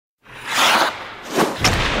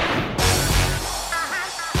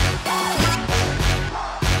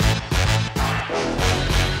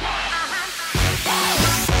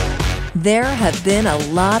There have been a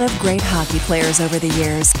lot of great hockey players over the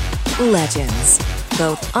years. Legends,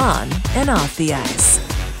 both on and off the ice.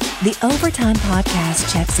 The Overtime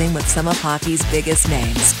Podcast checks in with some of hockey's biggest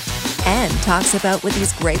names and talks about what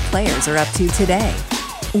these great players are up to today.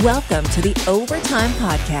 Welcome to the Overtime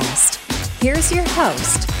Podcast. Here's your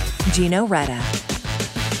host, Gigurere.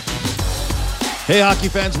 Hey, hockey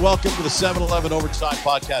fans, welcome to the 7-Eleven Overtime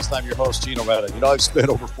Podcast. I'm your host, Gigurere. You know, I've spent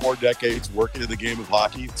over 4 decades working in the game of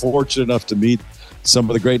hockey, fortunate enough to meet some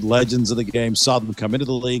of the great legends of the game, saw them come into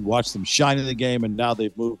the league, watched them shine in the game, and now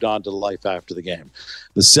they've moved on to life after the game.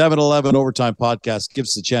 The 7-Eleven Overtime Podcast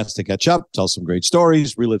gives us a chance to catch up, tell some great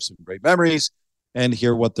stories, relive some great memories, and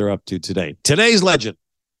hear what they're up to today. Today's legend,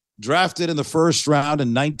 drafted in the first round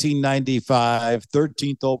in 1995,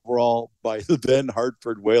 13th overall by the then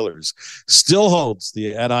Hartford Whalers, still holds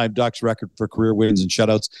the Anaheim Ducks record for career wins and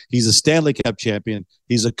shutouts. He's a Stanley Cup champion.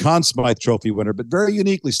 He's a Conn Smythe Trophy winner, but very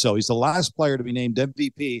uniquely so. He's the last player to be named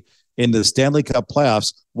MVP in the Stanley Cup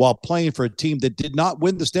playoffs while playing for a team that did not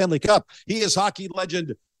win the Stanley Cup. He is hockey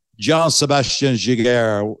legend Jean-Sébastien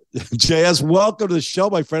Gigurere. JS, welcome to the show,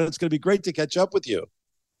 my friend. It's going to be great to catch up with you.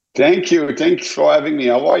 Thank you. Thanks for having me.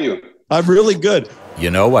 How are you? I'm really good.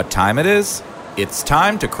 You know what time it is? It's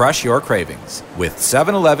time to crush your cravings with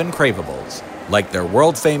 7-Eleven Cravables. Like their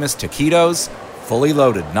world-famous taquitos, fully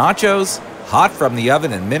loaded nachos, hot from the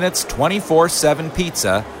oven in minutes 24/7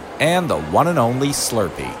 pizza, and the one and only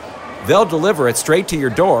Slurpee. They'll deliver it straight to your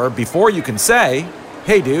door before you can say,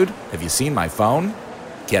 "Hey dude, have you seen my phone?"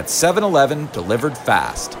 Get 7-Eleven delivered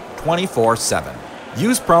fast, 24/7.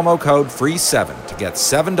 Use promo code FREE7 to get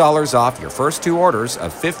 $7 off your first 2 orders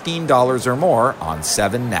of $15 or more on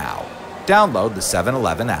 7 Now. Download the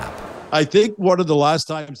 7-Eleven app. I think one of the last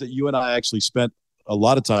times that you and I actually spent a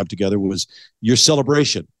lot of time together was your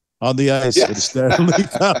celebration on the ice. Yes.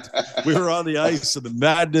 We were on the ice and the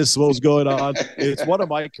madness was going on. It's one of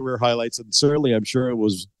my career highlights, and certainly I'm sure it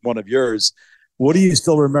was one of yours. What do you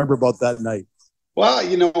still remember about that night? Well,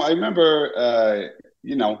 I remember,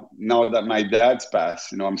 now that my dad's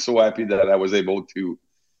passed, I'm so happy that I was able to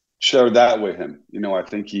share that with him. I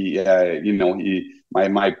think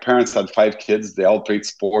my parents had 5 kids. They all played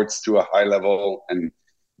sports to a high level, and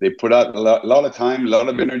they put out a lot of time, a lot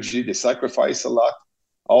of energy. They sacrificed a lot.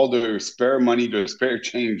 All their spare money, their spare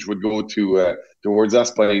change would go towards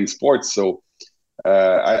us playing sports. So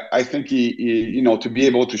I think he, to be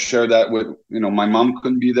able to share that with, my mom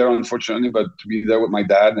couldn't be there, unfortunately, but to be there with my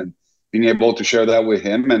dad and being able to share that with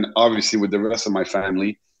him and obviously with the rest of my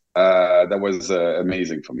family, that was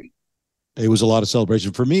amazing for me. It was a lot of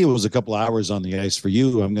celebration. For me, it was a couple hours on the ice. For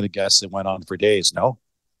you, I'm going to guess it went on for days, no?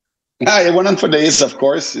 Yeah, it went on for days, of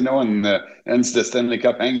course, and hence the Stanley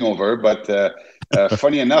Cup hangover. But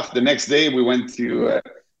funny enough, the next day we went to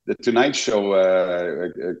the Tonight Show,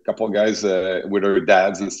 a couple of guys with our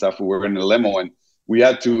dads and stuff who were in a limo, and we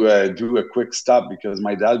had to do a quick stop because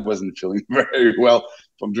my dad wasn't feeling very well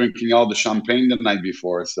from drinking all the champagne the night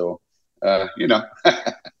before. So, it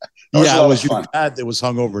was your dad that was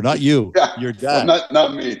hungover, not you. Yeah, your dad. Well,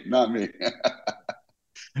 not me.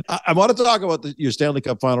 I want to talk about your Stanley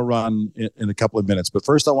Cup final run in a couple of minutes, but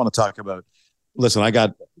first I want to talk about. Listen,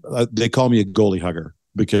 they call me a goalie hugger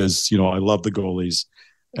because I love the goalies,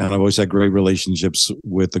 and I've always had great relationships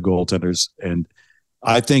with the goaltenders. And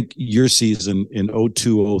I think your season in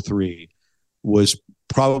 02-03 was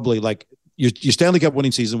probably like. Your Stanley Cup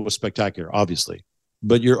winning season was spectacular, obviously.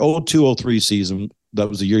 But your 02-03 season, that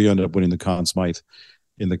was the year you ended up winning the Conn Smythe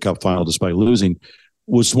in the Cup final despite losing,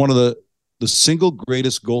 was one of the single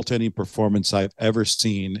greatest goaltending performance I've ever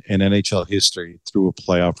seen in NHL history through a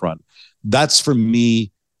playoff run. That's for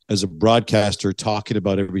me as a broadcaster talking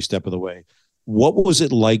about every step of the way. What was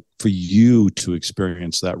it like for you to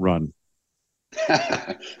experience that run?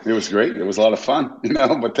 It was great. It was a lot of fun,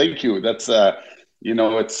 but thank you. That's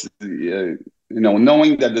it's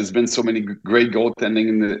knowing that there's been so many great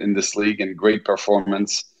goaltending in this league and great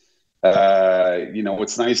performance.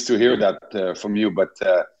 It's nice to hear that from you. But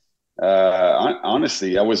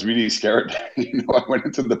honestly, I was really scared. I went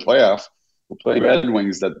into the playoff. We played Red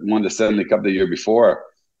Wings that won the Stanley Cup the year before.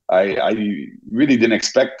 I really didn't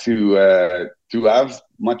expect to have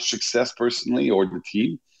much success personally or the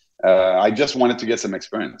team. I just wanted to get some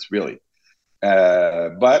experience, really.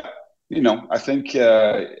 But I think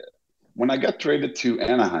when I got traded to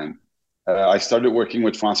Anaheim, I started working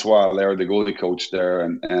with Francois Allaire, the goalie coach there,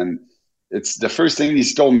 and it's the first thing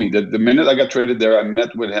he's told me. That the minute I got traded there, I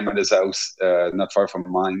met with him at his house, not far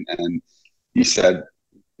from mine, and he said,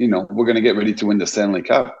 we're going to get ready to win the Stanley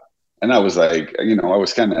Cup. And I was like, I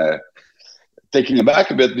was kind of taken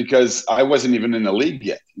aback a bit because I wasn't even in the league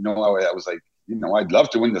yet. I was like, I'd love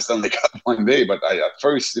to win the Stanley Cup one day, but at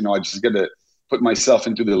first, I just got to put myself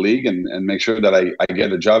into the league and make sure that I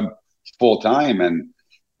get a job full time. And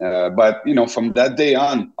but from that day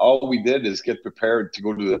on, all we did is get prepared to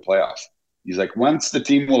go to the playoffs. He's like, once the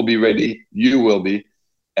team will be ready, you will be.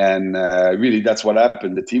 And really, that's what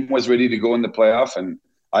happened. The team was ready to go in the playoff, and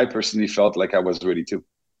I personally felt like I was ready too.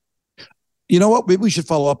 You know what? Maybe we should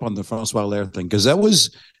follow up on the Francois Allaire thing, because that was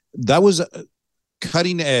a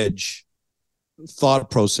cutting edge thought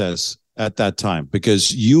process at that time.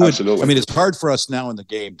 Because I mean, it's hard for us now in the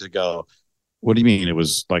game to go, what do you mean? It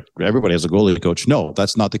was like everybody has a goalie coach. No,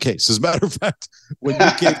 that's not the case. As a matter of fact, when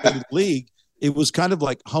you came to the league, it was kind of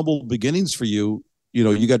like humble beginnings for you.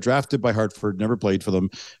 You got drafted by Hartford, never played for them.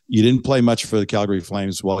 You didn't play much for the Calgary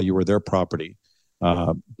Flames while you were their property.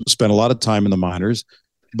 Spent a lot of time in the minors.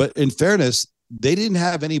 But in fairness, they didn't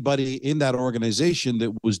have anybody in that organization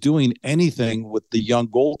that was doing anything with the young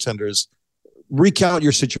goaltenders. Recount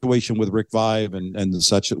your situation with Rick Vive and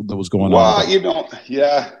such that was going on. Well,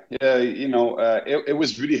 it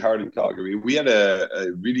was really hard in Calgary. We had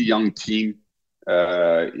a really young team.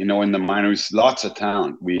 In the minors, lots of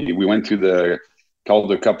talent. We went to the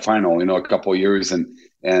Calder Cup final, a couple of years, and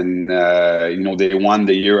they won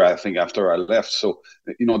the year, I think, after I left. So,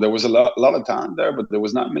 there was a lot of talent there, but there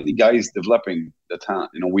was not many guys developing the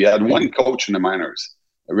talent. We had one coach in the minors,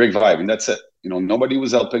 Rick Vive, and that's it. Nobody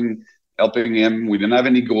was helping him. We didn't have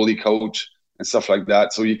any goalie coach and stuff like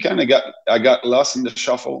that. So I got lost in the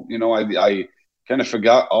shuffle. I kind of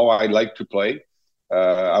forgot how I like to play.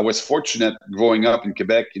 I was fortunate growing up in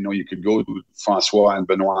Quebec. You could go to Francois and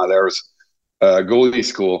Benoit Allaire's goalie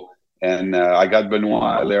school, and I got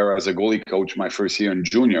Benoit Allaire as a goalie coach my first year in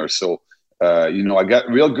junior. So, I got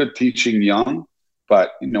real good teaching young,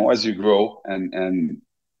 but as you grow and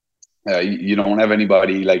you don't have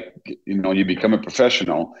anybody, like you become a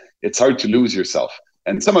professional, it's hard to lose yourself.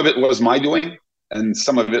 And some of it was my doing, and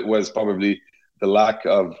some of it was probably the lack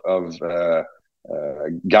of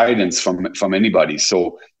guidance from anybody.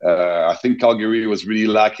 So I think Calgary was really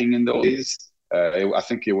lacking in those days. I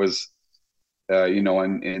think it was,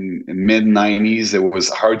 in mid 90s, it was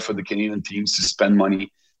hard for the Canadian teams to spend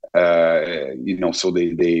money. So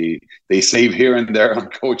they save here and there on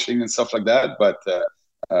coaching and stuff like that. But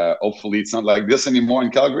hopefully it's not like this anymore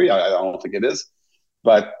in Calgary. I don't think it is.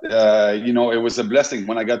 But, it was a blessing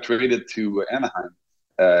when I got traded to Anaheim.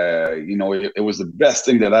 It was the best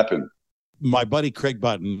thing that happened. My buddy Craig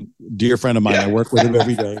Button, dear friend of mine, I work with him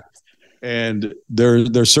every day. And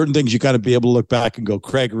there's certain things you got to be able to look back and go,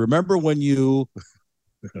 Craig, remember when you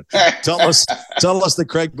tell us the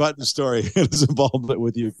Craig Button story and his involvement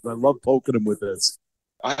with you. I love poking him with this.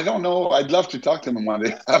 I don't know. I'd love to talk to him one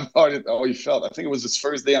day about it, how he felt. I think it was his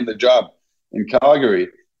first day on the job in Calgary.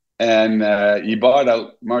 And he bought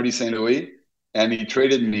out Marty St. Louis, and he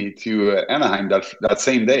traded me to Anaheim that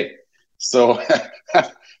same day. So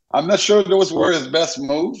I'm not sure those were his best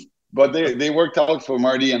move, but they worked out for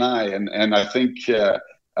Marty and I, and I think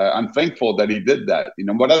I'm thankful that he did that.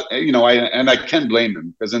 But I can't blame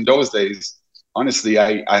him, because in those days, honestly,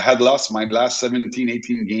 I had lost my last 17,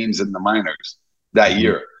 18 games in the minors that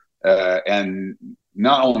year, and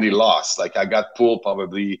not only lost, like I got pulled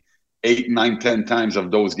probably 8, 9, 10 times of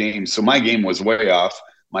those games. So my game was way off.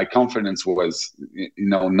 My confidence was,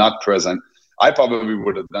 not present. I probably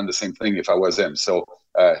would have done the same thing if I was him. So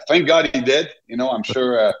thank God he did. I'm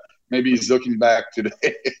sure maybe he's looking back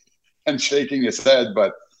today and shaking his head.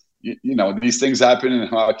 But, these things happen in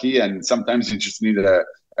hockey, and sometimes you just need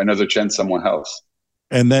another chance somewhere else.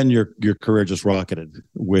 And then your career just rocketed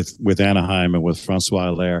with Anaheim and with Francois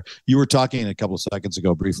Allaire. You were talking a couple of seconds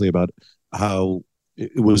ago briefly about how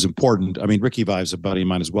it was important. I mean, Ricky Vive's a buddy of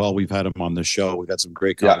mine as well. We've had him on the show. We've had some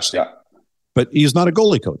great conversations. Yeah. But he's not a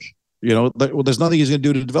goalie coach. There's nothing he's going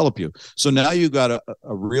to do to develop you. So now you got a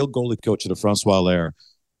real goalie coach at a Francois Allaire.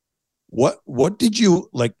 What did you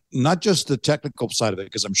like? Not just the technical side of it,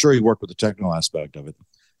 because I'm sure you worked with the technical aspect of it,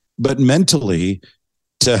 but mentally,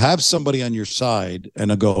 to have somebody on your side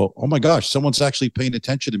and go, oh my gosh, someone's actually paying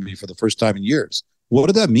attention to me for the first time in years. What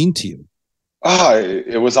did that mean to you?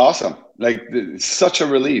 It was awesome. Like, such a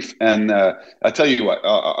relief. And I tell you what,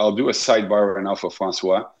 I'll do a sidebar right now for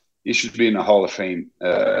Francois. He should be in the Hall of Fame.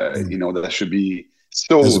 That should be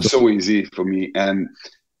so easy for me. And,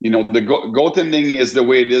 the goaltending is the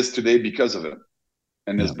way it is today because of him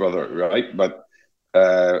and his brother, right? But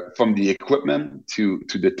from the equipment to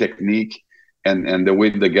the technique and the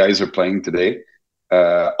way the guys are playing today,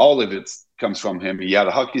 all of it comes from him. He had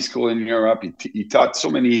a hockey school in Europe. He taught so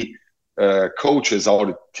many coaches how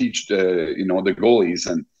to teach the goalies,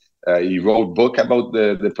 and he wrote a book about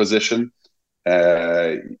the position.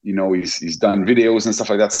 He's done videos and stuff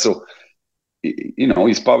like that. So,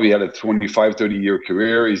 he's probably had a 25, 30-year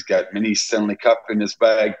career. He's got many Stanley Cup in his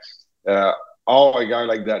bag. All a guy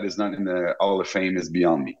like that is not in the Hall of Fame is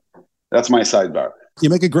beyond me. That's my sidebar. You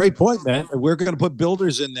make a great point, man. We're going to put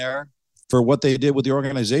builders in there for what they did with the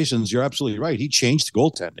organizations. You're absolutely right. He changed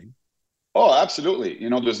goaltending. Oh, absolutely.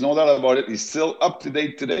 There's no doubt about it. He's still up to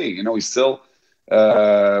date today. He still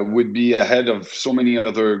would be ahead of so many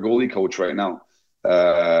other goalie coach right now.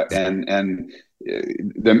 And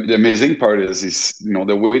the amazing part is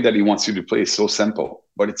the way that he wants you to play is so simple,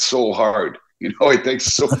 but it's so hard. It takes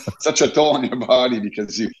such a toll on your body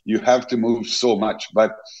because you have to move so much.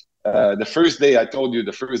 But the first day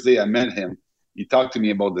I met him, he talked to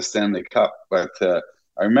me about the Stanley Cup. But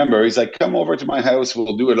I remember he's like, come over to my house.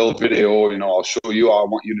 We'll do a little video. I'll show you how I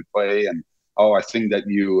want you to play and how I think that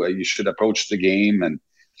you should approach the game. And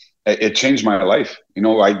it changed my life.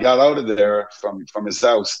 I got out of there from his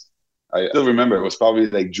house. I still remember it was probably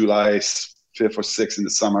like July 5th or 6th in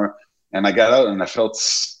the summer. And I got out and I felt,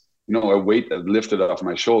 a weight that lifted off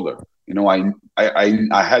my shoulder. I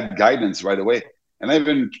had guidance right away. And I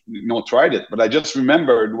even, tried it. But I just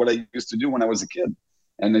remembered what I used to do when I was a kid.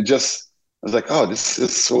 And I was like, oh, this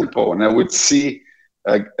is so cool. And I would see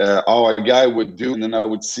how a guy would do. And then I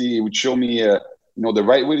would see, he would show me, the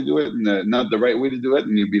right way to do it and not the right way to do it.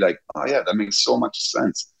 And you'd be like, oh, yeah, that makes so much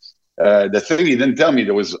sense. The thing he didn't tell me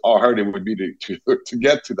that was how hard it would be to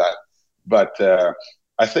get to that. But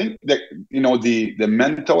I think that, the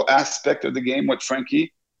mental aspect of the game with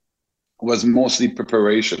Frankie was mostly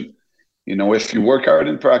preparation. If you work hard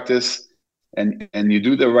in practice and you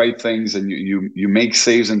do the right things and you make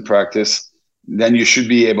saves in practice, then you should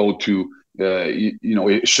be able to,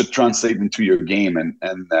 it should translate into your game. And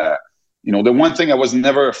the one thing I was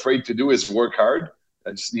never afraid to do is work hard.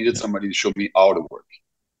 I just needed somebody to show me how to work.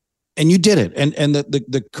 And you did it. And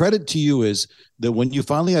the credit to you is that when you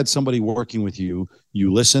finally had somebody working with you,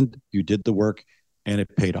 you listened, you did the work, and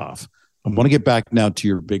it paid off. I want to get back now to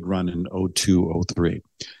your big run in 02-03.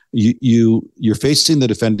 You're facing the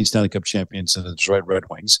defending Stanley Cup champions, the Detroit Red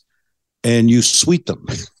Wings, and you sweep them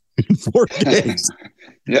in 4 days.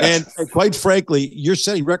 Yes. And quite frankly, you're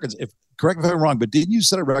setting records. Correct me if I'm wrong, but didn't you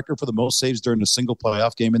set a record for the most saves during a single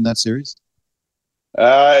playoff game in that series?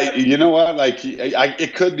 You know what? Like,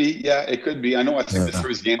 it could be. Yeah, it could be. I know. I think the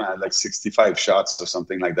first game I had like 65 shots or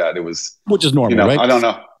something like that. It was, which is normal, right? I don't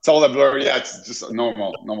know. It's all a blur. Yeah, it's just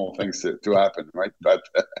normal things to happen, right? But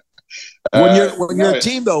when you're a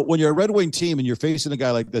team, though, when you're a Red Wing team and you're facing a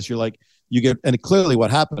guy like this, you're like, and clearly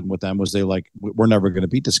what happened with them was we're never going to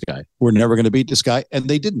beat this guy. We're never going to beat this guy, and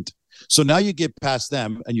they didn't. So now you get past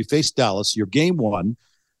them and you face Dallas. Your game one.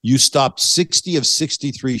 You stopped 60 of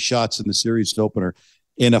 63 shots in the series opener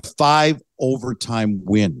in a 5 overtime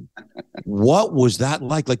win. What was that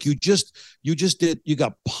like? Like you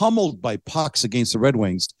got pummeled by pucks against the Red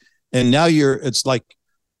Wings. And now it's like,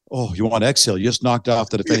 oh, you want to exhale. You just knocked off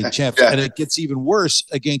the defending champs. And it gets even worse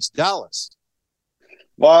against Dallas.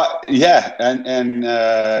 Well, yeah. And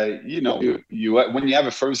you when you have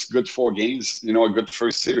a first good 4 games, a good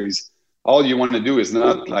first series, all you want to do is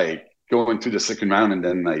not like, go into the second round and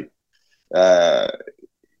then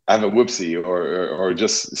have a whoopsie or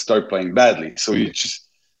just start playing badly. So you just,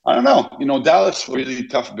 I don't know. Dallas was really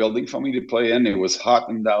tough building for me to play in. It was hot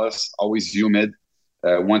in Dallas, always humid.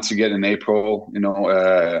 Once you get in April,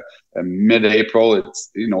 mid-April, it's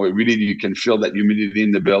it really, you can feel that humidity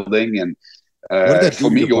in the building. And what did that do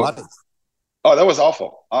for me, oh, that was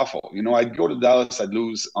awful. I'd go to Dallas, I'd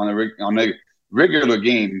lose on a regular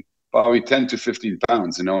game probably 10 to 15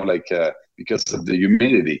 pounds, because of the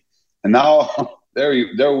humidity. And now there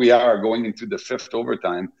we are going into the 5th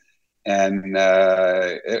overtime. And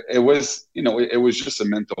it was just a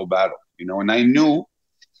mental battle, and I knew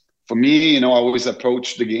for me, I always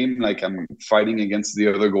approach the game like I'm fighting against the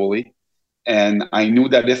other goalie. And I knew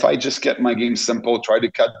that if I just get my game simple, try to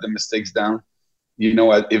cut the mistakes down,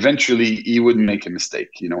 eventually he wouldn't make a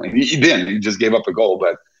mistake, and he didn't. He just gave up a goal,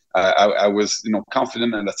 but I was,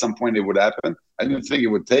 confident that at some point it would happen. I didn't think it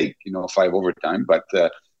would take, 5 overtime, but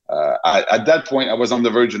at that point I was on the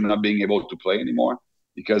verge of not being able to play anymore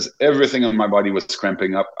because everything on my body was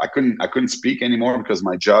cramping up. I couldn't speak anymore because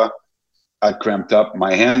my jaw had cramped up.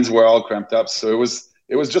 My hands were all cramped up. So it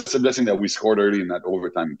was just a blessing that we scored early in that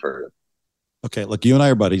overtime period. Okay, look, you and I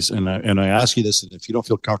are buddies, and I ask you this, and if you don't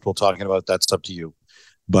feel comfortable talking about it, that's up to you.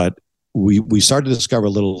 But we started to discover a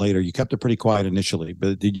little later. You kept it pretty quiet initially,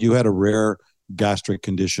 but you had a rare gastric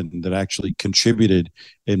condition that actually contributed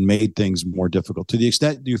and made things more difficult. To the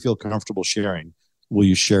extent you feel comfortable sharing, will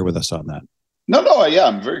you share with us on that? No, yeah,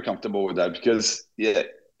 I'm very comfortable with that because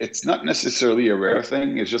it's not necessarily a rare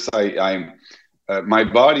thing. It's just I'm my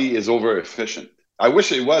body is over efficient. I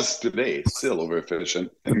wish it was today. It's still over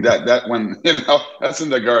efficient, and that one, that's in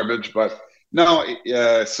the garbage. But no,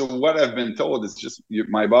 so what I've been told is just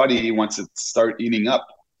my body, once it start eating up,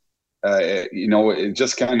 it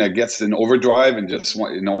just kind of gets in overdrive and just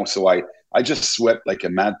so I just sweat like a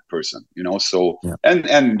mad person, so Yeah.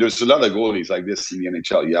 and there's a lot of goalies like this in the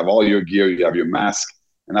NHL. You have all your gear, you have your mask,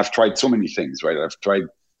 and I've tried so many things, right? I've tried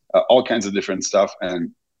all kinds of different stuff,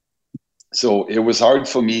 and so it was hard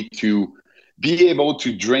for me to be able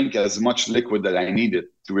to drink as much liquid that I needed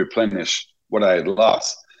to replenish what I had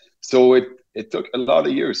lost. So it took a lot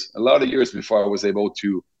of years before I was able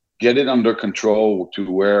to get it under control to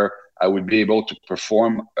where I would be able to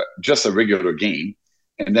perform just a regular game.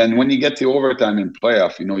 And then when you get to overtime in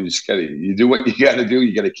playoff, you do what you got to do.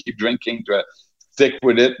 You got to keep drinking to stick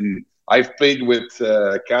with it. And I've played with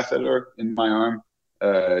catheter in my arm.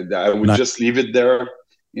 I would just leave it there,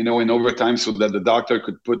 in overtime, so that the doctor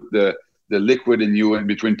could put the liquid in you in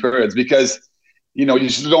between periods, because you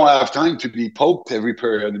just don't have time to be poked every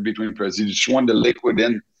period in between periods. You just want the liquid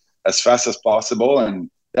in as fast as possible, and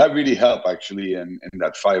that really helped actually in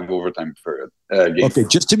that 5 overtime period game. Okay,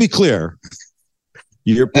 just to be clear,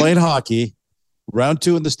 you're playing hockey, round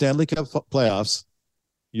 2 in the Stanley Cup playoffs.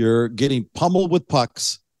 You're getting pummeled with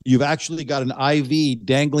pucks. You've actually got an IV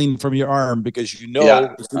dangling from your arm because as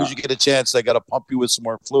soon as you get a chance, they got to pump you with some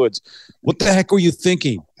more fluids. What the heck were you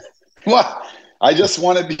thinking? Well, I just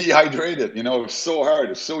want to be hydrated. It was so hard.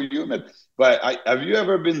 It's so humid. But have you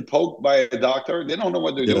ever been poked by a doctor? They don't know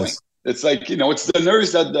what they're doing. It's like, it's the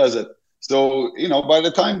nurse that does it. So, by the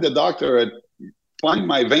time the doctor had climbed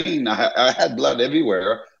my vein, I had blood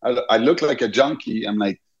everywhere. I looked like a junkie. I'm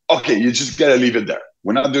like, okay, you just got to leave it there.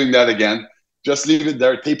 We're not doing that again. Just leave it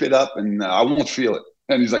there, tape it up, and I won't feel it.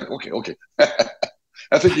 And he's like, okay.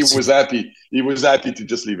 I think he was happy. He was happy to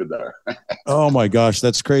just leave it there. Oh my gosh,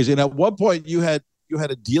 that's crazy. And at one point you had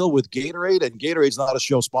a deal with Gatorade, and Gatorade's not a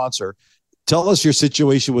show sponsor. Tell us your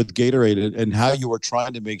situation with Gatorade and how you were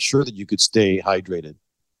trying to make sure that you could stay hydrated.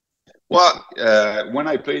 Well, when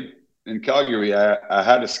I played in Calgary, I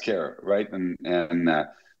had a scare, right? And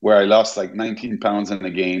where I lost like 19 pounds in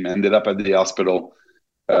a game, ended up at the hospital,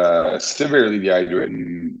 severely dehydrated.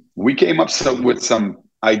 And we came up with some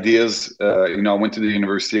ideas. I went to the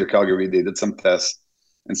University of Calgary. They did some tests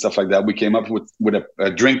and stuff like that. We came up with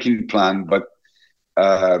a drinking plan, but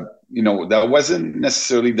that wasn't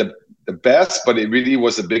necessarily the best, but it really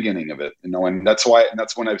was the beginning of it. And that's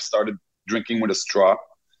when I started drinking with a straw,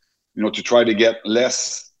 to try to get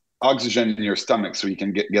less oxygen in your stomach so you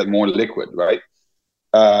can get more liquid, right?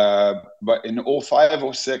 But in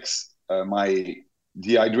 05, 06, my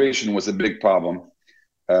dehydration was a big problem.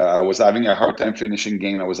 I was having a hard time finishing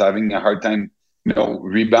game. I was having a hard time,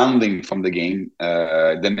 rebounding from the game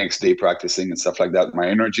the next day, practicing and stuff like that. My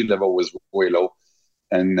energy level was way low.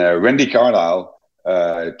 And Randy Carlisle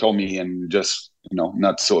told me, and just,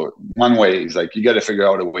 not so one way, he's like, you got to figure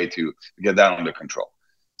out a way to get that under control.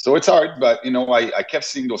 So it's hard, but, I kept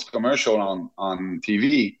seeing those commercials on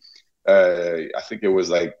TV. I think it was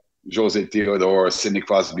like Jose Theodore, Sidney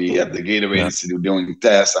Crosby at the Gatorade Institute doing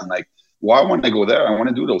tests. I'm like, well, I want to go there. I want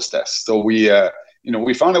to do those tests. So we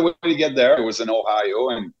found a way to get there. It was in Ohio,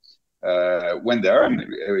 and went there, and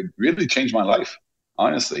it really changed my life,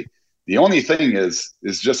 honestly. The only thing is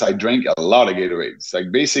just I drank a lot of Gatorades.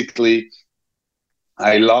 Like basically,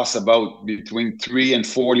 I lost about between 3 and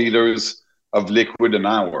 4 liters of liquid an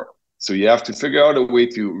hour. So you have to figure out a way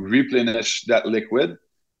to replenish that liquid,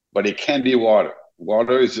 but it can't be water.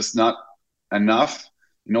 Water is just not enough,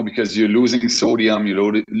 because you're losing sodium,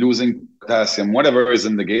 you're losing potassium, whatever is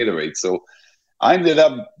in the Gatorade. So I ended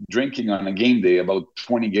up drinking on a game day about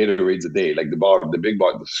 20 Gatorades a day, like the big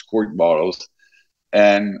bottle, the squirt bottles.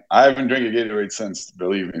 And I haven't drank a Gatorade since,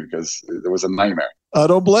 believe me, because it was a nightmare. I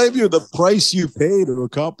don't blame you. The price you paid to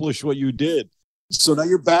accomplish what you did. So now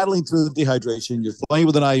you're battling through the dehydration. You're playing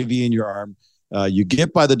with an IV in your arm. You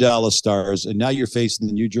get by the Dallas Stars, and now you're facing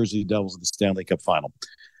the New Jersey Devils in the Stanley Cup final.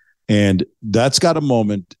 And that's got a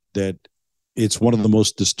moment that it's one of the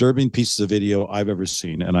most disturbing pieces of video I've ever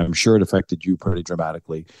seen, and I'm sure it affected you pretty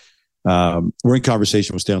dramatically. We're in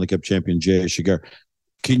conversation with Stanley Cup champion J.S. Gigurere.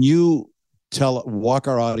 Can you walk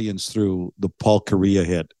our audience through the Paul Kariya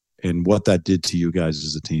hit and what that did to you guys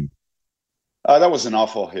as a team? That was an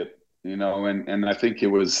awful hit, and I think it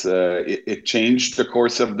was it changed the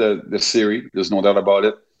course of the series. There's no doubt about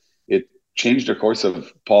it. It changed the course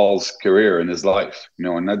of Paul's career and his life,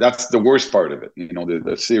 and that's the worst part of it.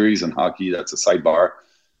 The series and hockey, that's a sidebar,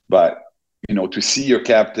 but to see your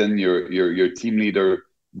captain, your team leader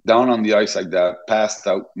down on the ice like that, passed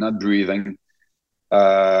out, not breathing,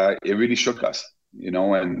 it really shook us,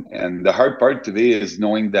 and the hard part today is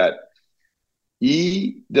knowing that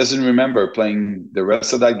he doesn't remember playing the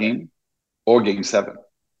rest of that game or game 7,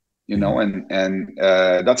 and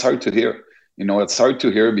that's hard to hear. It's hard to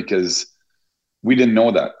hear because we didn't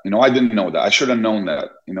know that. I didn't know that. I should have known that.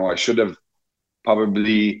 I should have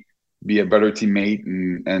probably be a better teammate,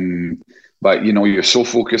 but you're so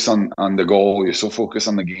focused on the goal, you're so focused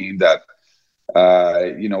on the game that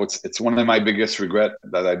it's one of my biggest regret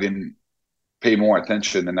that I didn't pay more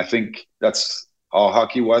attention. And I think that's how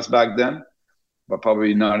hockey was back then, but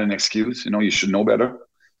probably not an excuse. You should know better.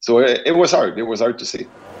 So it was hard. It was hard to see.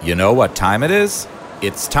 You know what time it is?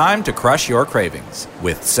 It's time to crush your cravings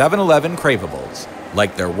with 7-Eleven Cravables,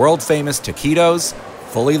 like their world-famous taquitos,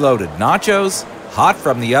 fully loaded nachos, hot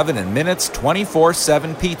from the oven in minutes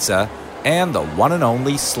 24/7 pizza, and the one and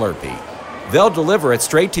only Slurpee. They'll deliver it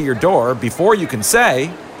straight to your door before you can say,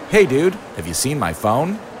 "Hey dude, have you seen my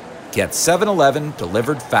phone?" Get 7-Eleven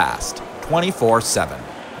delivered fast, 24/7.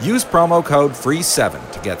 Use promo code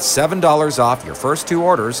FREE7 to get $7 off your first 2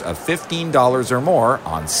 orders of $15 or more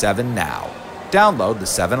on 7 Now. Download the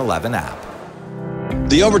 7-Eleven app.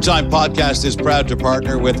 The Overtime Podcast is proud to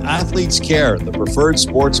partner with Athletes Care, the preferred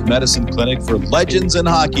sports medicine clinic for legends in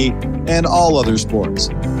hockey and all other sports.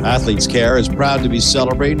 Athletes Care is proud to be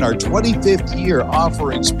celebrating our 25th year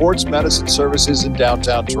offering sports medicine services in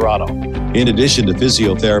downtown Toronto. In addition to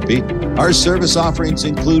physiotherapy, our service offerings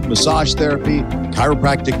include massage therapy,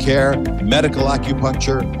 chiropractic care, medical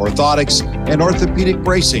acupuncture, orthotics, and orthopedic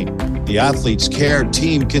bracing. The Athletes Care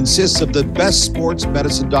team consists of the best sports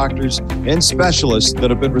medicine doctors and specialists that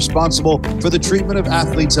have been responsible for the treatment of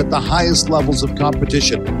athletes at the highest levels of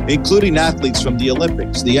competition, including athletes from the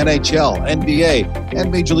Olympics, the NHL, NBA,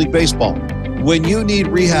 and Major League Baseball. When you need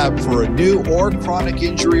rehab for a new or chronic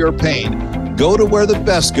injury or pain, go to where the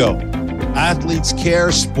best go. Athletes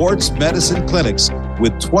Care Sports Medicine Clinics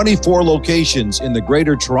with 24 locations in the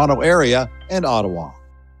Greater Toronto Area and Ottawa.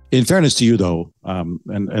 In fairness to you, though,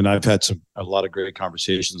 and I've had a lot of great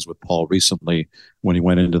conversations with Paul recently when he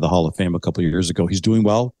went into the Hall of Fame a couple of years ago. He's doing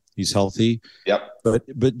well. He's healthy. Yep.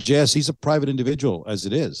 But Jess, he's a private individual as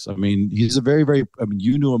it is. I mean, he's a very, very,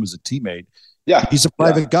 you knew him as a teammate. Yeah. He's a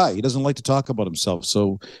private guy. He doesn't like to talk about himself.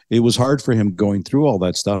 So it was hard for him going through all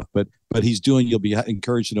that stuff, but you'll be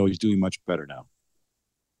encouraged to know he's doing much better now.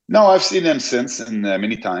 No, I've seen him since and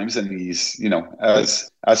many times, and he's,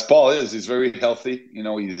 as Paul is, he's very healthy.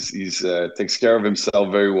 He's takes care of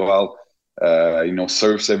himself very well.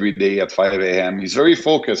 Surfs every day at 5 a.m. He's very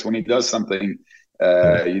focused when he does something.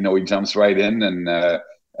 He jumps right in,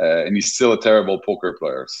 and he's still a terrible poker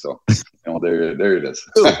player. So, there it is.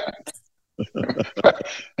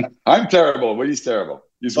 I'm terrible, but he's terrible.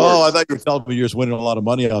 He's worse. I thought you were telling me you're just winning a lot of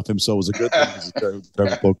money off him, so it was a good thing. He's a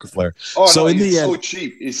terrible poker player. So in the end, so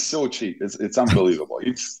cheap. He's so cheap. It's unbelievable.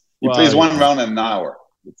 He plays one round in an hour.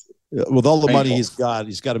 With all the money he's got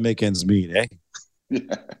to make ends meet, eh?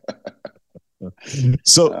 Yeah.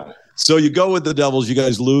 So you go with the Devils. You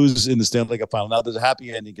guys lose in the Stanley Cup final. Now there's a happy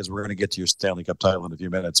ending because we're going to get to your Stanley Cup title in a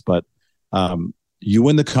few minutes. But you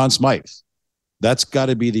win the Conn Smythe. That's got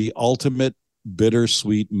to be the ultimate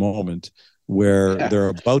bittersweet moment where they're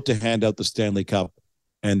about to hand out the Stanley Cup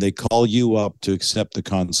and they call you up to accept the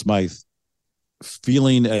Conn Smythe,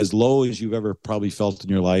 feeling as low as you've ever probably felt in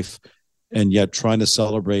your life, and yet trying to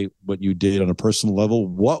celebrate what you did on a personal level.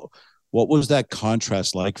 What was that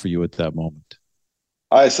contrast like for you at that moment?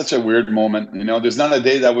 It's such a weird moment. There's not a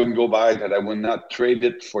day that wouldn't go by that I would not trade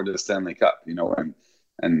it for the Stanley Cup,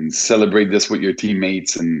 and celebrate this with your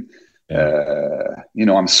teammates. And,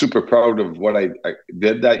 I'm super proud of what I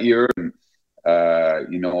did that year. And,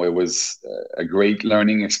 it was a great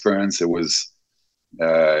learning experience. It was,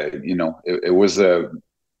 it was a,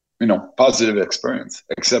 positive experience,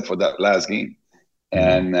 except for that last game.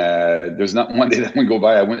 And there's not one day that would go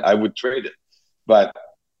by I would trade it. But,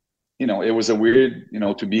 it was a weird,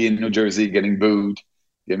 to be in New Jersey getting booed,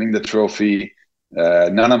 getting the trophy.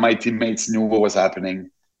 None of my teammates knew what was happening.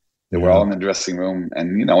 They were all in the dressing room,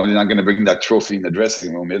 and you're not going to bring that trophy in the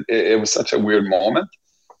dressing room. It was such a weird moment.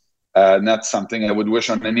 Not something I would wish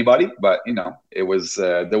on anybody, but it was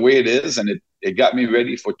the way it is, and it got me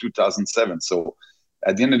ready for 2007. So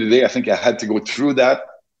at the end of the day, I think I had to go through that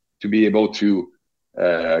to be able to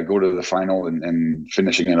go to the final and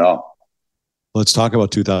finishing it off. Let's talk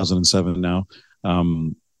about 2007 now. How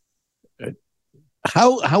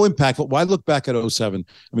impactful? Why look back at 2007?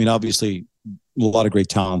 I mean, obviously, a lot of great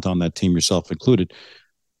talent on that team, yourself included.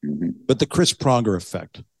 Mm-hmm. But the Chris Pronger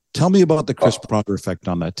effect. Tell me about the Chris Pronger effect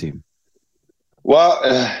on that team. Well,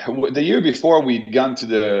 the year before we'd gone to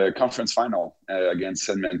the conference final against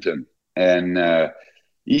Edmonton, and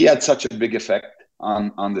he had such a big effect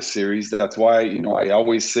on the series. That's why, I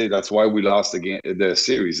always say that's why we lost the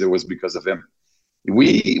series. It was because of him.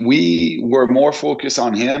 We were more focused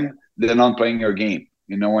on him than on playing our game,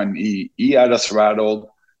 and he had us rattled.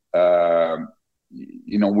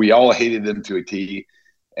 We all hated him to a T,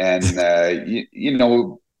 and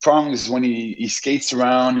Prongs, when he skates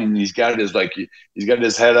around and he's got his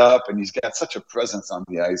head up and he's got such a presence on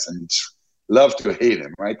the ice, and you love to hate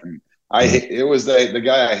him, right? And it was the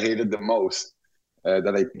guy I hated the most that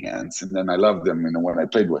I played against, and then I loved him, when I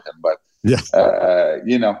played with him. But Yeah.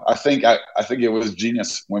 I think it was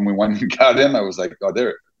genius when we went and got him. I was like, oh,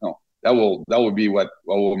 that will be what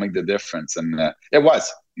will make the difference, and it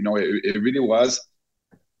was, it really was,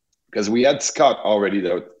 because we had Scott already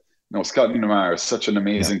though. Scott Niedermayer is such an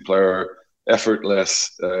amazing player,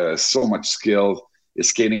 effortless, so much skill. His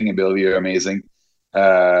skating ability are amazing,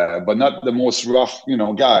 but not the most rough,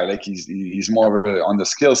 guy. Like he's more of on the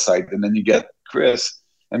skill side. And then you get Chris,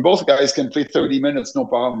 and both guys can play 30 minutes, no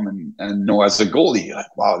problem. And as a goalie, you're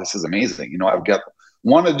like, wow, this is amazing. I've got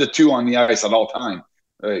one of the two on the ice at all time.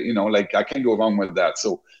 I can't go wrong with that.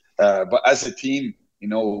 So, but as a team,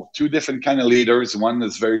 two different kind of leaders. One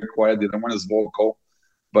is very quiet, the other one is vocal.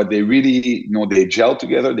 But they really, they gelled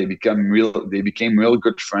together. They became real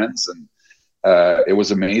good friends, and it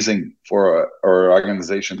was amazing for our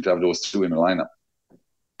organization to have those two in the lineup.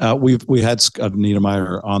 We had Scott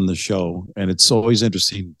Niedermayer on the show, and it's always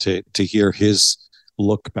interesting to hear his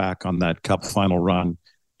look back on that Cup final run,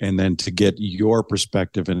 and then to get your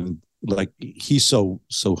perspective. And like, he's so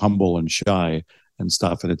humble and shy and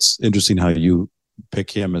stuff, and it's interesting how you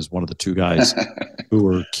pick him as one of the two guys who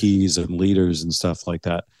were keys and leaders and stuff like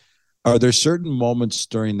that. Are there certain moments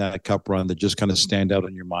during that Cup run that just kind of stand out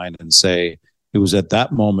in your mind and say, it was at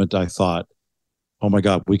that moment I thought, oh my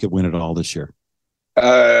God, we could win it all this year?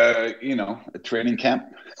 A training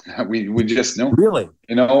camp. We just knew. Really?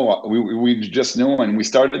 We just knew, and we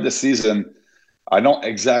started the season. I don't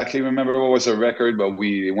exactly remember what was the record, but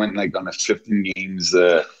we went on a 15 games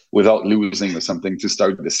without losing or something to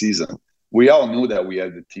start the season. We all knew that we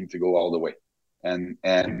had the team to go all the way. And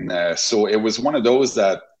so it was one of those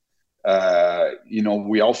that,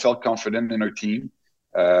 we all felt confident in our team.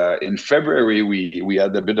 In February, we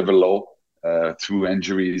had a bit of a low through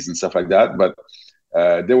injuries and stuff like that. But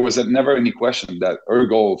there was never any question that our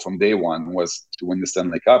goal from day one was to win the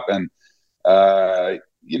Stanley Cup. And,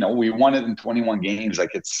 we won it in 21 games.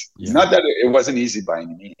 It's not that it wasn't easy by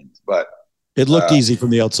any means, but it looked easy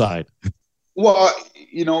from the outside. Well,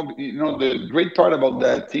 the great part about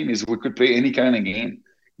that team is we could play any kind of game.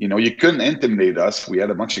 You couldn't intimidate us. We had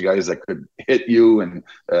a bunch of guys that could hit you, and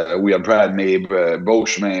we had Brad Mabe,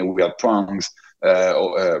 Beauchemin, we had Prongs,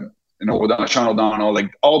 Sean O'Donnell,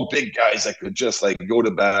 all big guys that could just go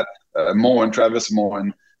to bat. Travis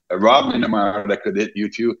Moen, Rob Niedermayer that could hit you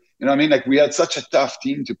too. We had such a tough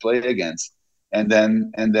team to play against, and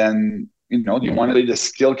then. You want to play the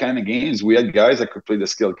skill kind of games. We had guys that could play the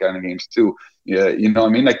skill kind of games too. Yeah,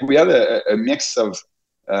 we had a mix of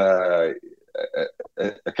a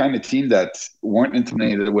kind of team that weren't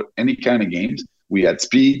intimidated with any kind of games. We had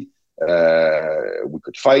speed. We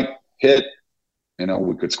could fight, hit.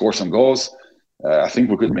 We could score some goals. I think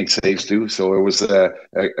we could make saves too. So it was a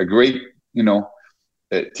great,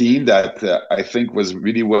 a team that I think was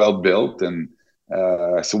really well built, and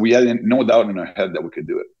so we had no doubt in our head that we could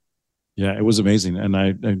do it. Yeah, it was amazing. And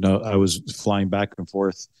I know I was flying back and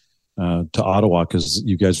forth to Ottawa because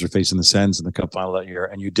you guys were facing the Sens in the Cup final that year,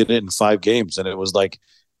 and you did it in 5 games. And it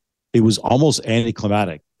was almost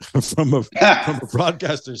anticlimactic from a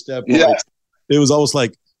broadcaster standpoint. Yeah. It was almost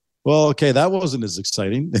like, well, okay, that wasn't as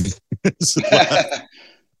exciting.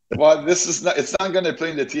 Well, it's not going to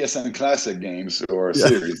play in the TSN Classic games or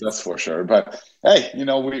series, that's for sure. But hey,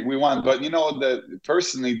 we won. But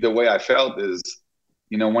personally, the way I felt is,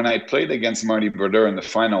 when I played against Marty Brodeur in the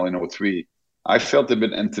final in 2003, I felt a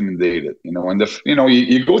bit intimidated. You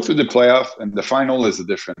go through the playoff, and the final is a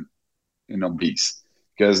different, beast,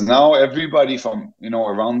 because now everybody from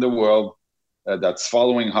around the world that's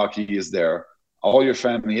following hockey is there. All your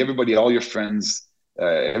family, everybody, all your friends,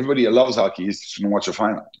 everybody that loves hockey is just going to watch a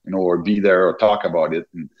final, or be there or talk about it.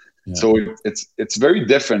 And so it's very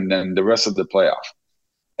different than the rest of the playoff.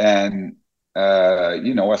 And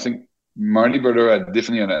I think Marty Brodeur had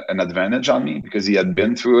definitely an advantage on me because he had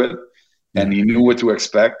been through it and he knew what to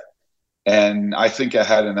expect. And I think I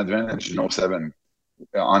had an advantage in 2007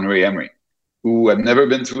 on Ray Emery, who had never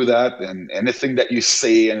been through that. And anything that you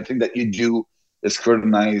say, anything that you do is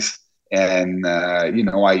scrutinized. and I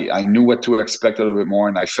knew what to expect a little bit more,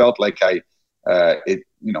 and I felt like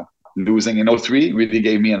losing in 03 really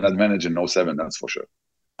gave me an advantage in 07. That's for sure.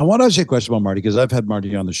 I want to ask you a question about Marty, because I've had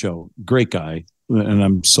Marty on the show. Great guy, and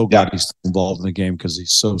I'm so glad he's involved in the game because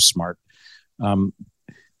he's so smart.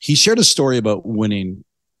 He shared a story about winning,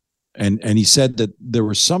 and he said that there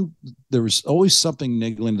was always something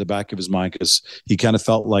niggling in the back of his mind, because he kind of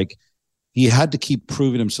felt like he had to keep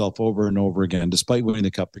proving himself over and over again, despite winning the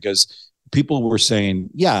cup, because people were saying,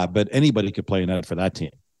 yeah, but anybody could play net for that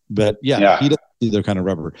team. But he doesn't see their kind of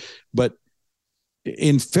rubber. But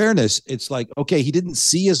in fairness, it's like, okay, he didn't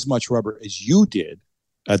see as much rubber as you did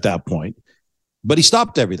at that point, but he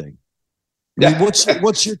stopped everything. I mean,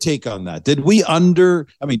 what's your take on that? Did we I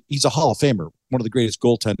mean, he's a Hall of Famer, one of the greatest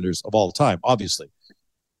goaltenders of all time, obviously.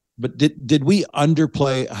 But did we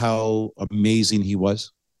underplay how amazing he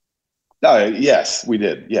was? Yes, we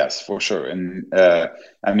did. Yes, for sure. And I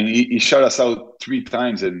mean, he shut us out 3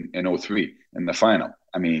 times in 03 in the final.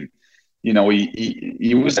 I mean,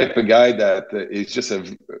 he was like a guy that is just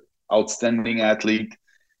an outstanding athlete.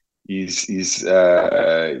 He's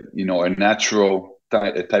a natural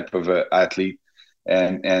type of athlete,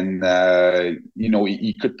 and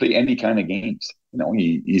he could play any kind of games.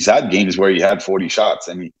 He's had games where he had 40 shots,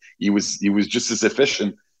 and he was just as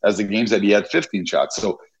efficient as the games that he had 15 shots.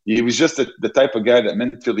 So he was just the type of guy that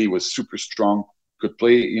mentally was super strong, could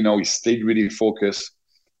play. He stayed really focused,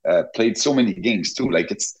 played so many games too. Like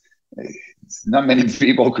it's not many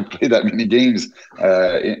people could play that many games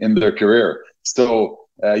in their career. So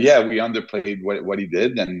we underplayed what he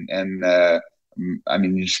did, and I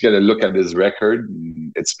mean, you just got to look at his record.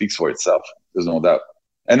 And it speaks for itself. There's no doubt.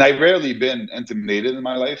 And I've rarely been intimidated in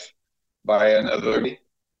my life by another,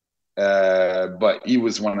 but he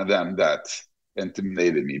was one of them that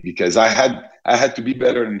intimidated me, because I had to be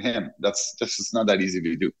better than him. It's not that easy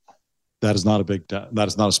to do. That is not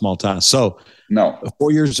a small task. So no,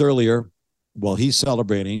 4 years earlier, while he's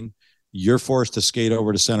celebrating, you're forced to skate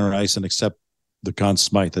over to center ice and accept the Conn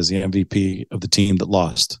Smythe as the MVP of the team that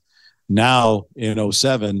lost. Now in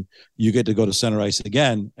 07, you get to go to center ice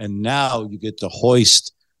again, and now you get to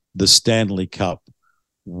hoist the Stanley Cup.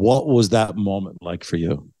 What was that moment like for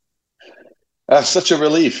you? Such a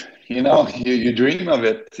relief. You dream of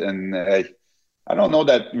it, and I don't know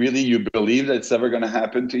that really you believe that it's ever going to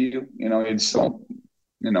happen to you. It's so,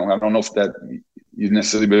 I don't know if that you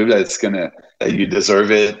necessarily believe that that you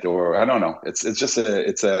deserve it, or I don't know. It's just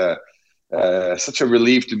such a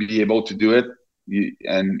relief to be able to do it.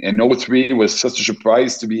 And 03 was such a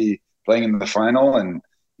surprise to be playing in the final, and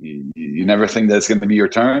you never think that it's going to be your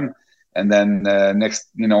turn. And then next,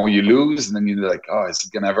 you lose, and then you're like, oh, is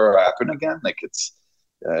it going to ever happen again? Like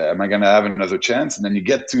am I going to have another chance? And then you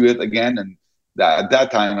get to it again. And at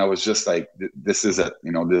that time, I was just like, this is it.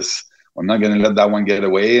 I'm not going to let that one get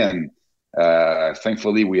away. And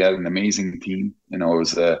thankfully, we had an amazing team. It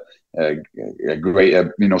was a great,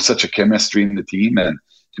 such a chemistry in the team. And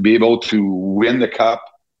to be able to win the cup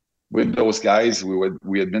with those guys,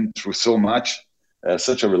 we had been through so much,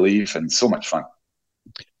 such a relief and so much fun.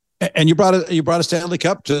 And you brought a Stanley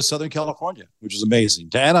Cup to Southern California, which was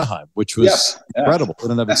amazing, to Anaheim, which was incredible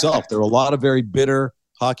in and of itself. There were a lot of very bitter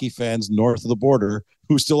hockey fans north of the border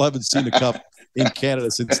who still haven't seen a cup in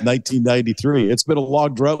Canada since 1993. It's been a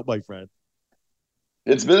long drought, my friend.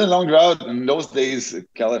 It's been a long drought. In those days,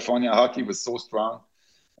 California hockey was so strong.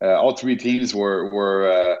 All 3 teams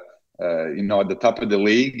were at the top of the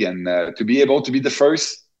league, and to be able to be the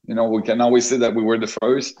first, we can always say that we were the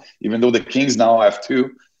first, even though the Kings now have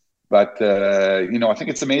 2. But, I think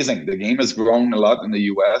it's amazing. The game has grown a lot in the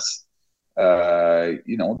U.S.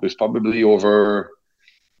 There's probably over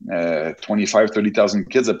 30,000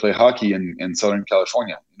 kids that play hockey in Southern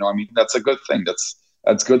California. That's a good thing.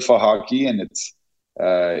 That's good for hockey. And it's,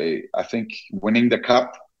 I think winning the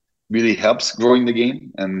cup really helps growing the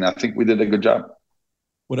game. And I think we did a good job.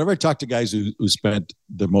 Whenever I talk to guys who spent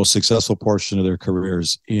the most successful portion of their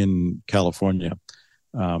careers in California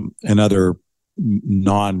and other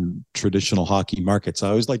non-traditional hockey markets, I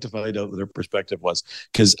always like to find out what their perspective was,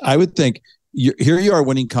 because I would think here you are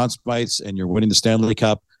winning Conn Smythes and you're winning the Stanley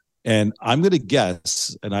Cup, and I'm going to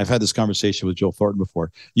guess, and I've had this conversation with Joe Thornton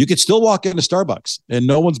before, you could still walk into Starbucks and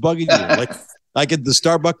no one's bugging you. Like at the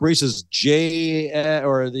Starbucks races, J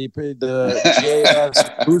or the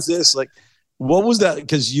JS, who's this? Like, what was that?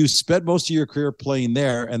 Because you spent most of your career playing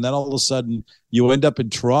there, and then all of a sudden you end up in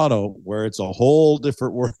Toronto, where it's a whole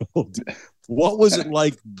different world. What was it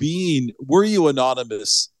like were you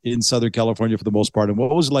anonymous in Southern California for the most part? And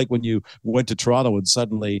what was it like when you went to Toronto and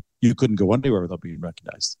suddenly you couldn't go anywhere without being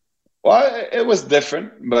recognized? Well, it was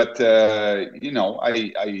different, but,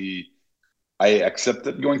 I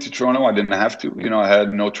accepted going to Toronto. I didn't have to. I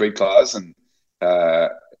had no trade clause, and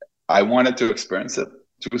I wanted to experience it.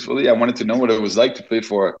 Truthfully, I wanted to know what it was like to play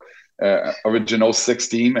for original six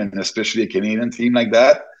team, and especially a Canadian team like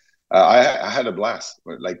that. I had a blast.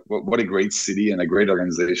 Like, what a great city and a great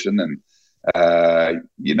organization. And I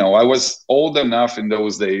was old enough in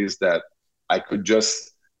those days that I could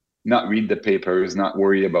just not read the papers, not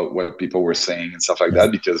worry about what people were saying and stuff like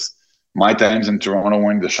that, because my times in Toronto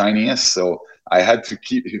weren't the shiniest. So I had to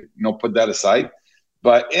put that aside.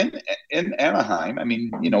 But in Anaheim, I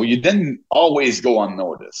mean, you didn't always go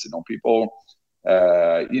unnoticed. People,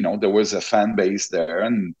 there was a fan base there,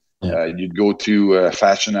 and you'd go to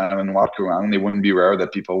Fashion Island and walk around. It wouldn't be rare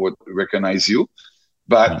that people would recognize you.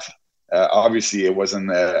 But obviously, it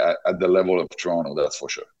wasn't at the level of Toronto, that's for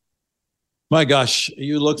sure. My gosh,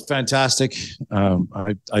 you look fantastic.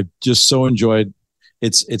 I just so enjoyed.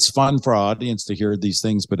 It's fun for our audience to hear these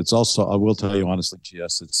things, but it's also, I will tell you honestly,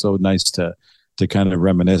 GS, it's so nice to kind of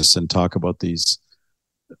reminisce and talk about these.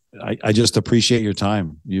 I just appreciate your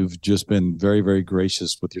time. You've just been very, very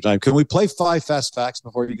gracious with your time. Can we play 5 fast facts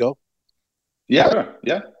before you go? Yeah.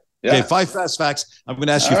 Okay, 5 fast facts. I'm going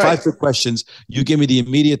to ask you 5 quick questions. You give me the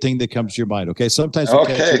immediate thing that comes to your mind, okay? Sometimes we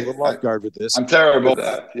catch you a little off guard with this. I'm terrible at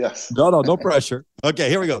that, yes. No pressure. Okay,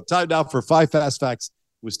 here we go. Time now for 5 fast facts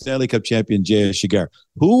with Stanley Cup champion J.S. Gigurere.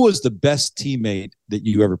 Who was the best teammate that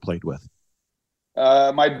you ever played with?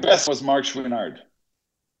 My best was Mark Chouinard.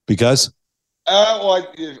 Because?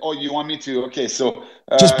 You want me to? Okay, so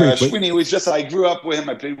just briefly. Chouinard was just, I grew up with him.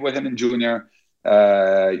 I played with him in junior.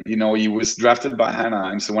 He was drafted by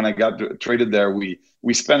Anaheim. So when I got traded there, we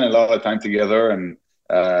spent a lot of time together. And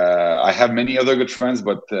I have many other good friends,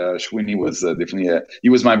 but Chouinard was definitely he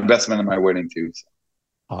was my best man at my wedding too. So.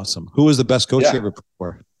 Awesome. Who was the best coach you ever played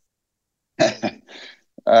for?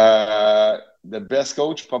 The best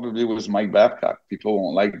coach probably was Mike Babcock. People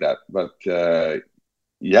won't like that, but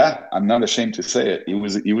I'm not ashamed to say it. He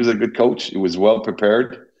was a good coach. He was well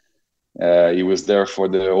prepared. He was there for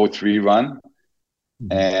the 03 run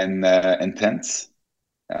and intense.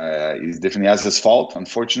 He definitely has his fault,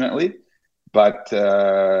 unfortunately, but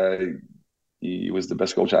he was the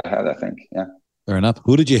best coach I had, I think. Yeah. Fair enough.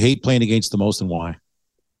 Who did you hate playing against the most and why?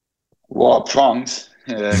 Well, Prongs.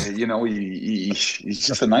 He's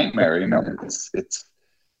just a nightmare. It's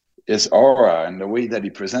his aura and the way that he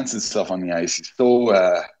presents himself on the ice. He's so,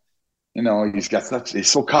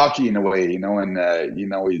 he's so cocky in a way, and I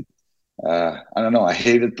don't know. I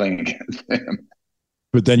hated playing against him.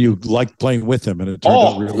 But then you liked playing with him, and it turned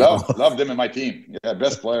out really well. Loved him in my team. Yeah,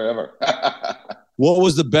 best player ever. What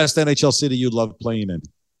was the best NHL city you loved playing in?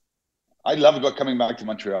 I loved coming back to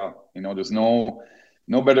Montreal. There's no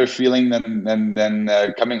better feeling than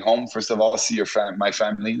coming home. First of all, see my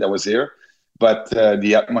family that was here, but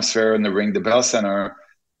the atmosphere in the ring, the Bell Center,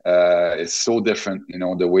 is so different.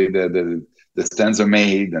 The way the stands are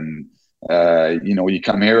made, and you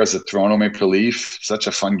come here as a Toronto Maple Leaf, such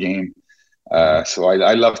a fun game. So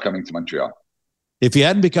I love coming to Montreal. If you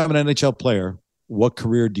hadn't become an NHL player, what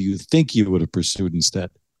career do you think you would have pursued instead?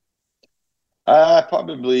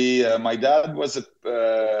 Probably my dad was a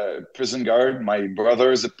prison guard. My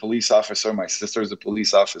brother is a police officer. My sister is a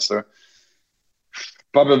police officer.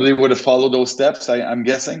 Probably would have followed those steps, I'm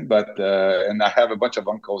guessing. But and I have a bunch of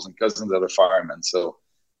uncles and cousins that are firemen. So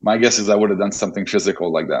my guess is I would have done something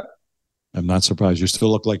physical like that. I'm not surprised. You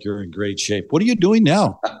still look like you're in great shape. What are you doing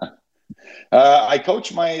now? I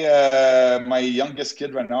coach my youngest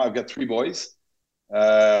kid right now. I've got 3 boys.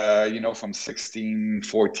 From 16,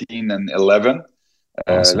 14, and 11.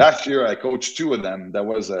 Awesome. Last year, I coached 2 of them. That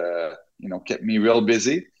was, kept me real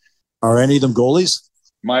busy. Are any of them goalies?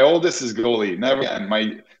 My oldest is goalie. Never. And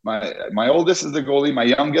my oldest is the goalie. My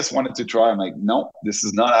youngest wanted to try. I'm like, no, this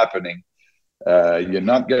is not happening. You're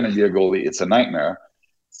not going to be a goalie. It's a nightmare.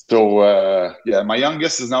 So, my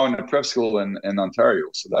youngest is now in the prep school in Ontario.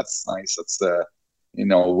 So that's nice. That's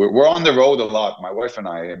we're on the road a lot, my wife and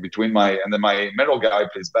I, and then my middle guy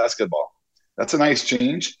plays basketball. That's a nice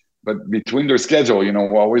change, but between their schedule,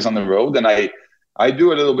 we're always on the road. And I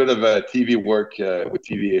do a little bit of TV work with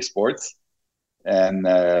TVA Sports, and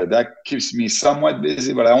that keeps me somewhat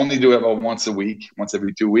busy, but I only do it about once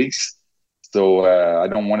every 2 weeks. So I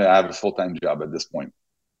don't want to have a full-time job at this point.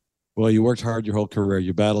 Well, you worked hard your whole career.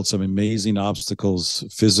 You battled some amazing obstacles,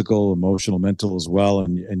 physical, emotional, mental as well,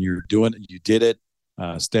 and you're doing it. You did it.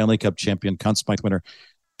 Stanley Cup champion, Conn Smythe winner.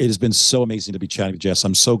 It has been so amazing to be chatting with Jess.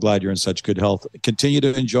 I'm so glad you're in such good health. Continue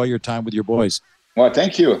to enjoy your time with your boys. Well,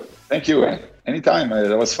 thank you. Thank you. Anytime.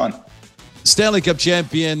 That was fun. Stanley Cup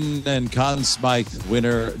champion and Conn Smythe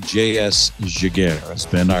winner, J.S. Gigurere has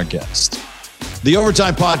been our guest. The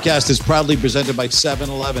Overtime Podcast is proudly presented by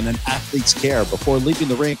 7-Eleven and Athlete's Care. Before leaving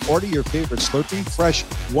the rink, order your favorite Slurpee, fresh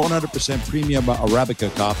 100% premium Arabica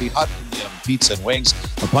coffee, hot from the oven pizza and wings,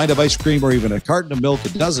 a pint of ice cream, or even a carton of milk, a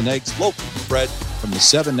dozen eggs, loaf of bread from the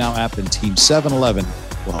 7 Now app, and Team 7-Eleven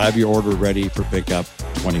will have your order ready for pickup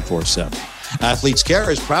 24/7. Athlete's Care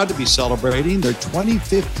is proud to be celebrating their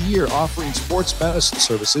 25th year offering sports medicine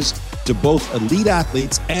services to both elite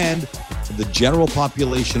athletes and the general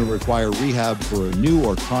population who require rehab for a new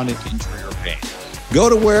or chronic injury or pain. Go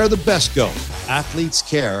to where the best go. Athlete's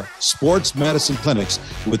Care Sports Medicine Clinics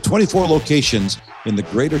with 24 locations in the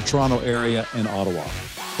Greater Toronto Area and Ottawa.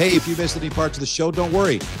 Hey, if you missed any parts of the show, don't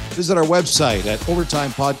worry. Visit our website at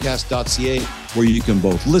overtimepodcast.ca where you can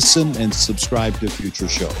both listen and subscribe to future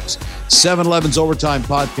shows. 7-Eleven's Overtime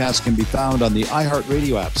Podcast can be found on the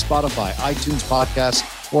iHeartRadio app, Spotify, iTunes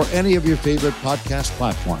Podcasts, or any of your favorite podcast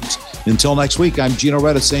platforms. Until next week, I'm Gino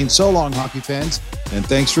Reda saying so long, hockey fans, and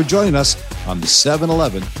thanks for joining us on the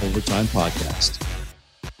 7-Eleven Overtime Podcast.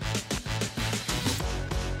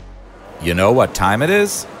 You know what time it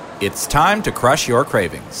is? It's time to crush your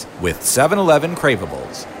cravings with 7-Eleven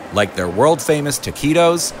Cravables, like their world-famous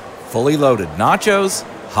taquitos, fully loaded nachos,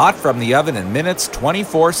 hot from the oven in minutes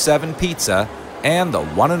 24/7 pizza, and the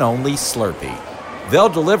one and only Slurpee. They'll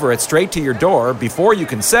deliver it straight to your door before you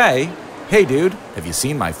can say, "Hey dude, have you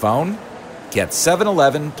seen my phone?" Get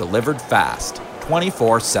 7-Eleven delivered fast,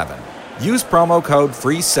 24/7. Use promo code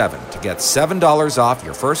FREE7 to get $7 off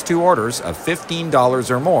your first 2 orders of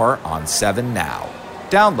 $15 or more on 7 Now.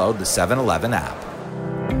 Download the 7-Eleven app.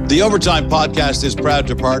 The Overtime Podcast is proud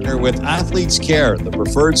to partner with Athlete's Care, the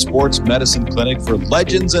preferred sports medicine clinic for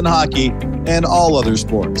legends in hockey and all other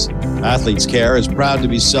sports. Athlete's Care is proud to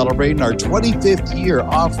be celebrating our 25th year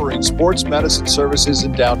offering sports medicine services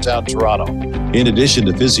in downtown Toronto. In addition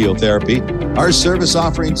to physiotherapy, our service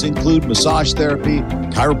offerings include massage therapy,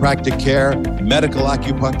 chiropractic care, medical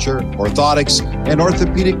acupuncture, orthotics, and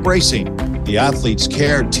orthopedic bracing. The Athlete's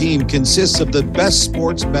Care team consists of the best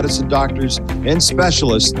sports medicine doctors and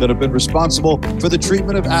specialists that have been responsible for the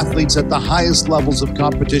treatment of athletes at the highest levels of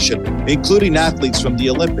competition, including athletes from the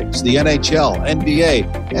Olympics, the NHL, NBA,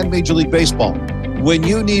 and Major League Baseball. When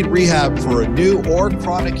you need rehab for a new or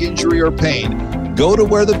chronic injury or pain, go to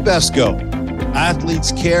where the best go.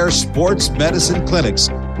 Athlete's Care Sports Medicine Clinics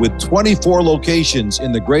with 24 locations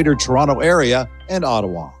in the Greater Toronto Area and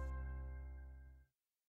Ottawa.